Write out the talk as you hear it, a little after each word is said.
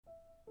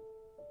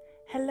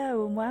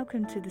Hello and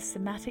welcome to the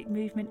Somatic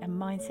Movement and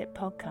Mindset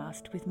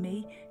podcast with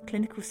me,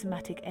 clinical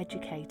somatic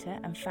educator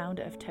and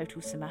founder of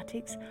Total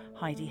Somatics,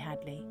 Heidi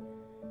Hadley.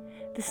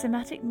 The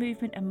Somatic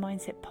Movement and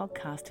Mindset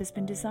podcast has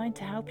been designed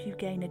to help you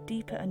gain a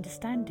deeper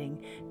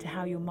understanding to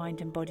how your mind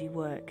and body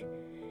work.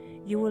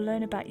 You will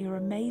learn about your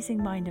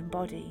amazing mind and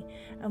body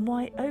and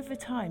why over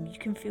time you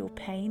can feel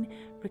pain,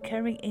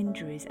 recurring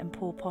injuries and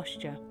poor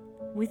posture.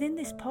 Within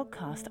this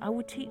podcast, I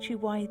will teach you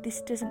why this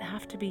doesn't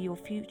have to be your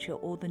future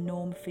or the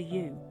norm for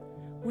you.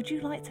 Would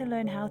you like to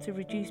learn how to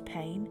reduce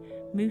pain,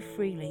 move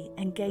freely,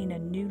 and gain a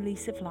new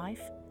lease of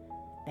life?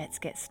 Let's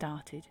get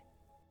started.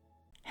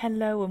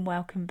 Hello and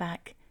welcome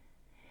back.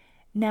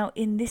 Now,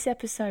 in this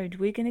episode,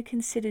 we're going to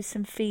consider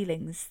some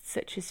feelings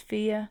such as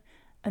fear,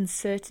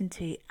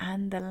 uncertainty,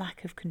 and the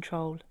lack of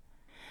control.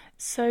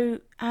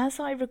 So, as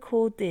I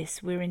record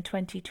this, we're in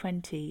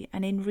 2020,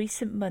 and in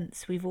recent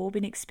months, we've all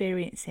been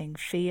experiencing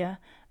fear,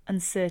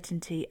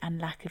 uncertainty, and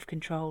lack of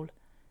control.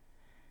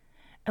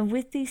 And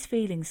with these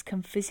feelings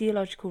come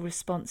physiological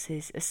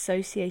responses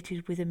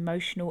associated with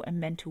emotional and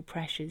mental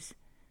pressures.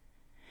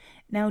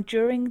 Now,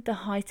 during the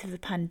height of the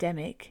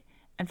pandemic,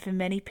 and for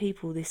many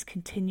people this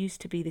continues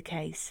to be the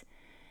case,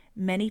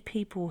 many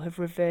people have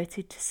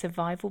reverted to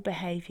survival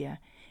behaviour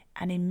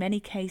and in many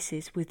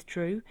cases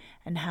withdrew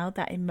and held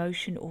that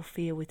emotion or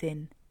fear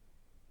within.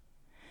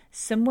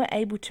 Some were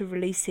able to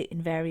release it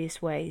in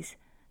various ways.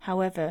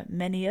 However,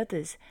 many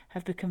others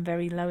have become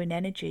very low in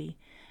energy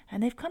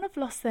and they've kind of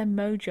lost their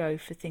mojo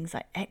for things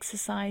like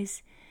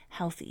exercise,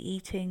 healthy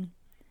eating,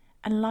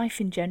 and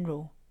life in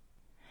general.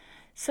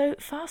 So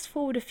fast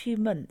forward a few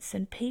months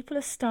and people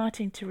are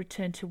starting to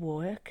return to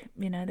work.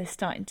 They're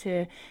starting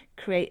to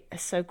create a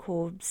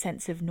so-called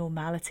sense of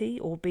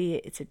normality,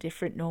 albeit it's a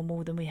different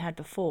normal than we had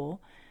before.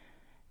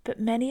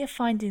 But many are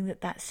finding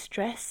that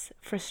stress,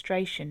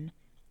 frustration,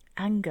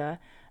 anger,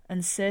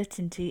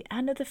 uncertainty,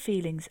 and other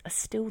feelings are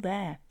still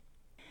there.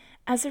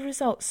 As a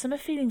result, some are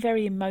feeling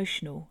very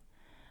emotional.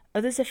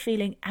 Others are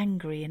feeling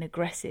angry and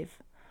aggressive,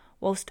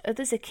 whilst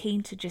others are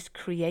keen to just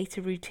create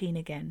a routine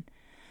again.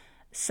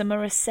 Some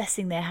are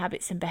assessing their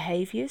habits and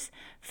behaviours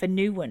for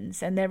new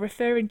ones, and they're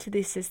referring to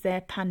this as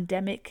their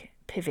pandemic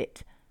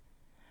pivot.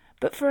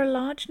 But for a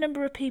large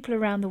number of people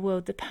around the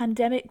world, the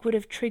pandemic would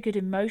have triggered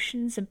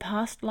emotions and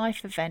past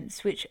life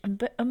events which,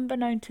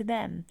 unbeknown to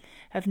them,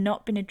 have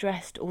not been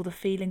addressed or the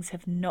feelings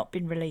have not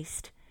been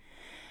released.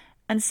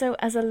 And so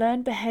as a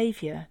learned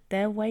behaviour,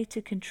 their way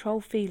to control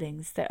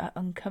feelings that are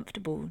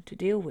uncomfortable to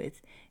deal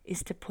with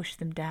is to push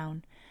them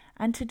down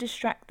and to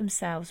distract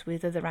themselves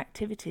with other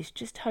activities,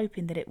 just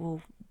hoping that it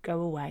will go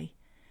away.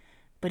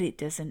 But it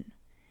doesn't.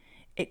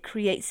 It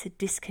creates a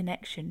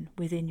disconnection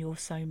within your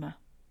soma.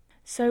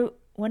 So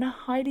when a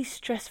highly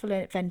stressful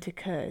event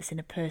occurs in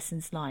a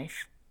person's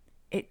life,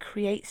 it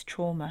creates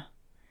trauma,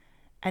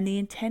 and the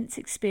intense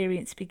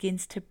experience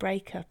begins to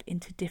break up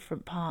into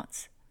different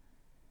parts.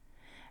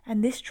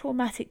 And this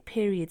traumatic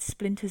period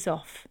splinters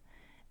off,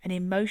 and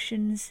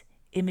emotions,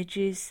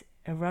 images,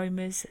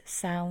 aromas,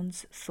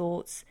 sounds,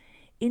 thoughts,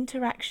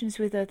 interactions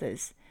with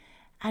others,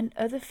 and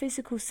other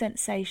physical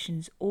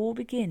sensations all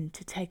begin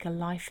to take a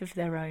life of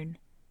their own.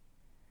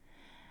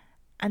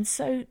 And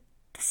so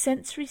the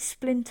sensory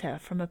splinter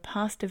from a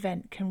past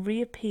event can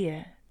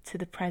reappear to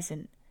the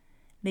present,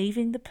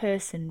 leaving the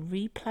person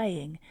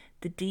replaying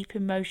the deep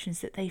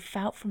emotions that they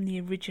felt from the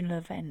original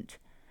event.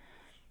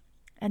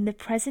 And the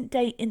present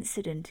day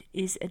incident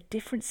is a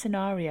different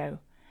scenario.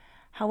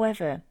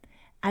 However,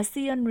 as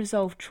the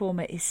unresolved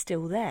trauma is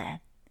still there,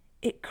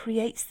 it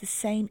creates the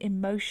same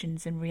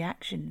emotions and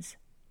reactions.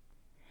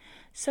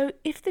 So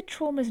if the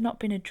trauma has not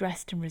been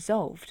addressed and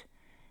resolved,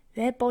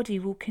 their body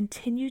will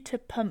continue to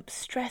pump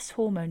stress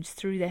hormones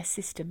through their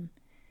system,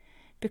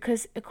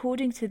 because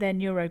according to their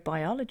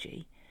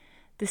neurobiology,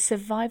 the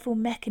survival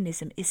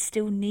mechanism is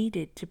still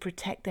needed to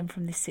protect them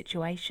from this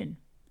situation.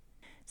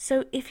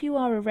 So if you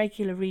are a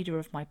regular reader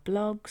of my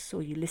blogs,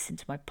 or you listen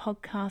to my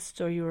podcasts,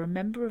 or you're a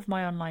member of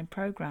my online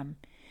program,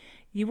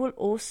 you will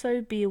also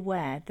be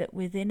aware that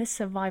within a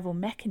survival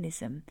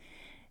mechanism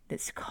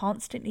that's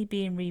constantly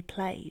being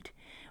replayed,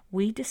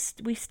 we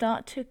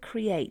start to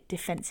create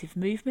defensive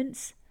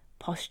movements,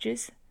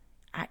 postures,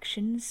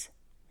 actions,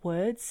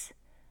 words,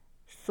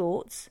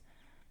 thoughts.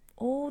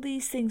 All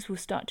these things will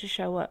start to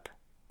show up.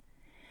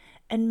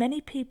 And many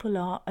people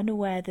are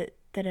unaware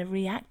that a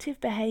reactive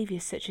behaviour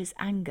such as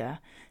anger,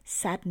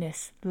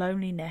 sadness,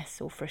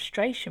 loneliness or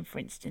frustration, for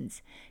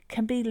instance,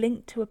 can be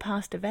linked to a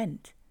past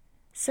event.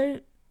 So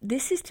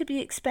this is to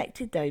be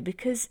expected though,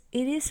 because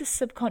it is a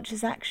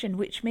subconscious action,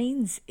 which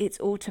means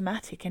it's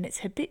automatic and it's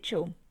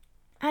habitual.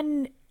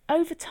 And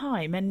over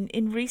time and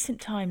in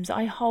recent times,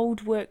 I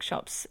hold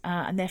workshops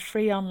and they're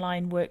free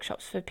online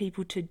workshops for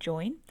people to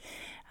join,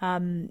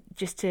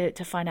 just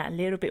to find out a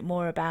little bit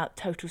more about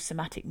total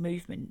somatic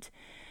movement.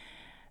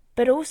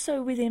 But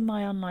also within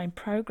my online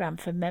program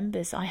for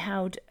members, I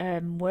held a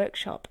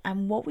workshop,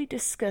 and what we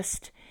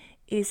discussed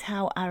is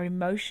how our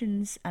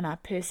emotions and our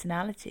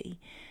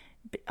personality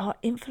are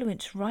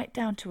influenced right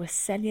down to a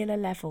cellular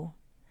level.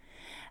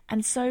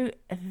 And so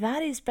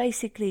that is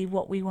basically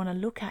what we want to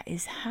look at,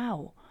 is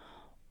how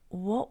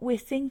what we're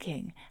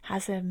thinking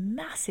has a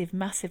massive,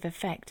 massive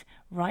effect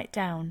right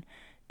down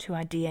to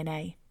our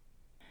DNA.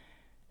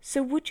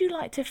 So would you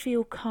like to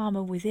feel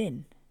calmer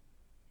within?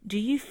 Do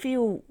you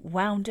feel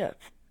wound up,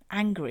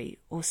 angry,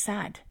 or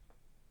sad?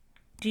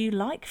 Do you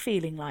like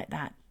feeling like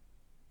that?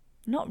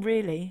 Not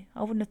really.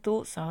 I wouldn't have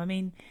thought so. I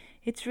mean,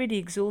 it's really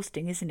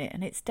exhausting, isn't it?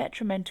 And it's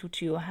detrimental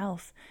to your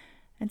health.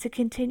 And to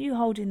continue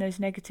holding those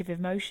negative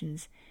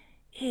emotions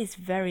is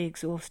very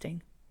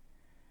exhausting.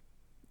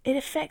 It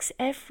affects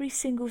every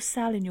single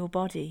cell in your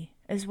body,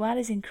 as well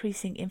as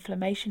increasing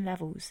inflammation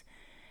levels.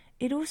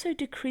 It also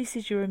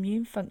decreases your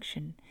immune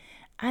function,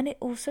 and it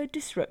also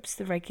disrupts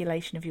the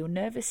regulation of your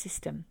nervous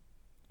system.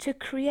 To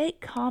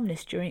create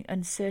calmness during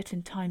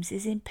uncertain times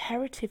is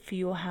imperative for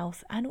your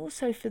health and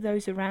also for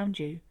those around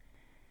you.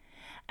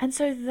 And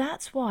so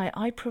that's why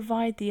I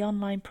provide the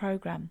online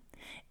program.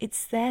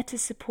 It's there to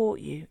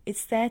support you.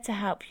 It's there to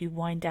help you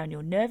wind down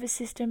your nervous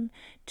system,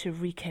 to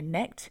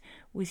reconnect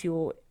with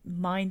your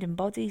mind and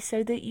body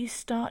so that you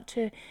start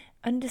to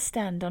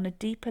understand on a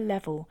deeper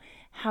level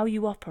how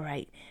you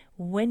operate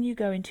when you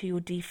go into your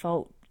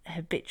default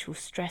habitual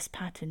stress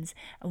patterns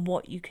and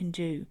what you can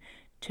do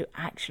to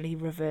actually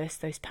reverse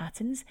those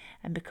patterns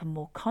and become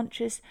more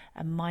conscious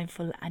and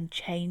mindful and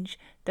change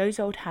those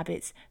old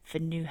habits for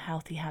new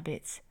healthy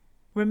habits.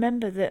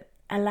 Remember that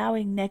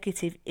allowing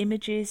negative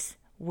images,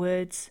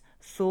 words,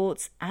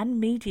 thoughts and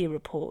media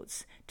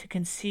reports to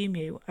consume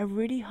you are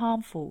really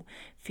harmful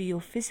for your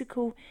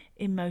physical,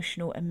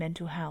 emotional and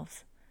mental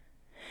health.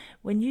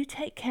 When you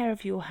take care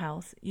of your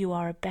health, you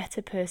are a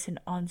better person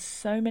on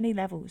so many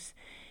levels.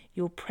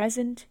 You're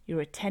present,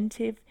 you're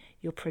attentive,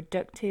 you're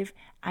productive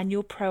and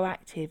you're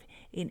proactive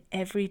in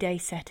everyday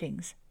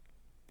settings.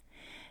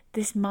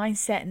 This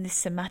mindset and this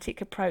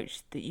somatic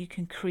approach that you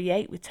can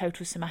create with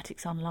Total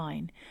Somatics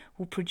Online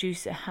will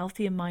produce a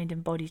healthier mind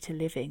and body to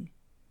living.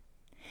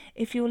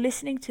 If you're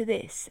listening to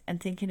this and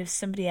thinking of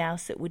somebody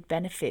else that would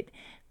benefit,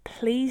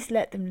 please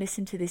let them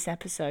listen to this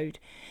episode.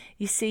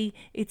 You see,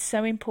 it's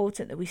so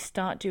important that we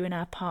start doing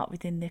our part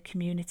within the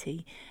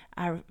community.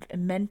 Our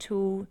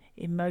mental,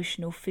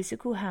 emotional,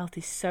 physical health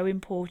is so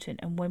important,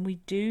 and when we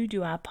do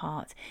our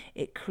part,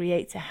 it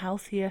creates a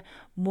healthier,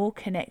 more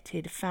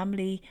connected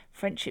family,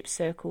 friendship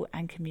circle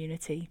and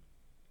community.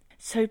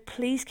 So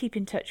please keep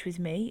in touch with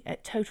me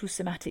at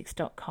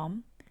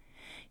totalsomatics.com.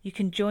 You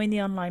can join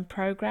the online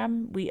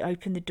program. We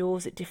open the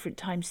doors at different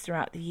times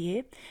throughout the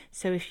year.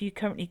 So if you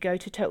currently go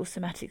to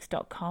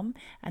totalsomatics.com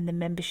and the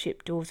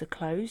membership doors are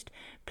closed,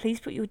 please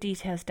put your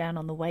details down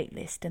on the wait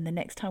list. And the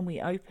next time we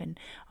open,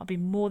 I'll be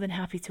more than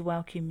happy to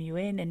welcome you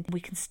in, and we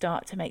can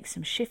start to make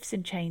some shifts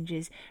and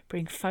changes,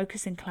 bring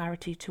focus and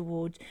clarity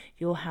towards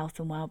your health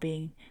and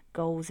well-being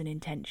goals and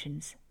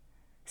intentions.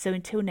 So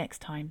until next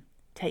time,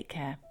 take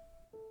care.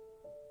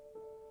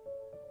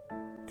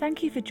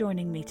 Thank you for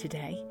joining me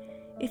today.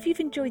 If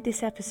you've enjoyed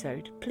this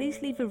episode, please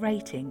leave a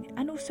rating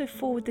and also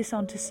forward this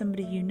on to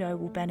somebody you know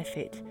will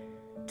benefit.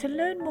 To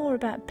learn more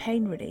about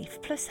pain relief,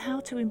 plus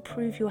how to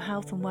improve your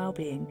health and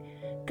well-being,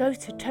 go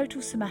to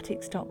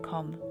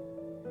totalsomatics.com.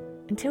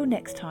 Until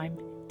next time,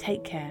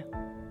 take care.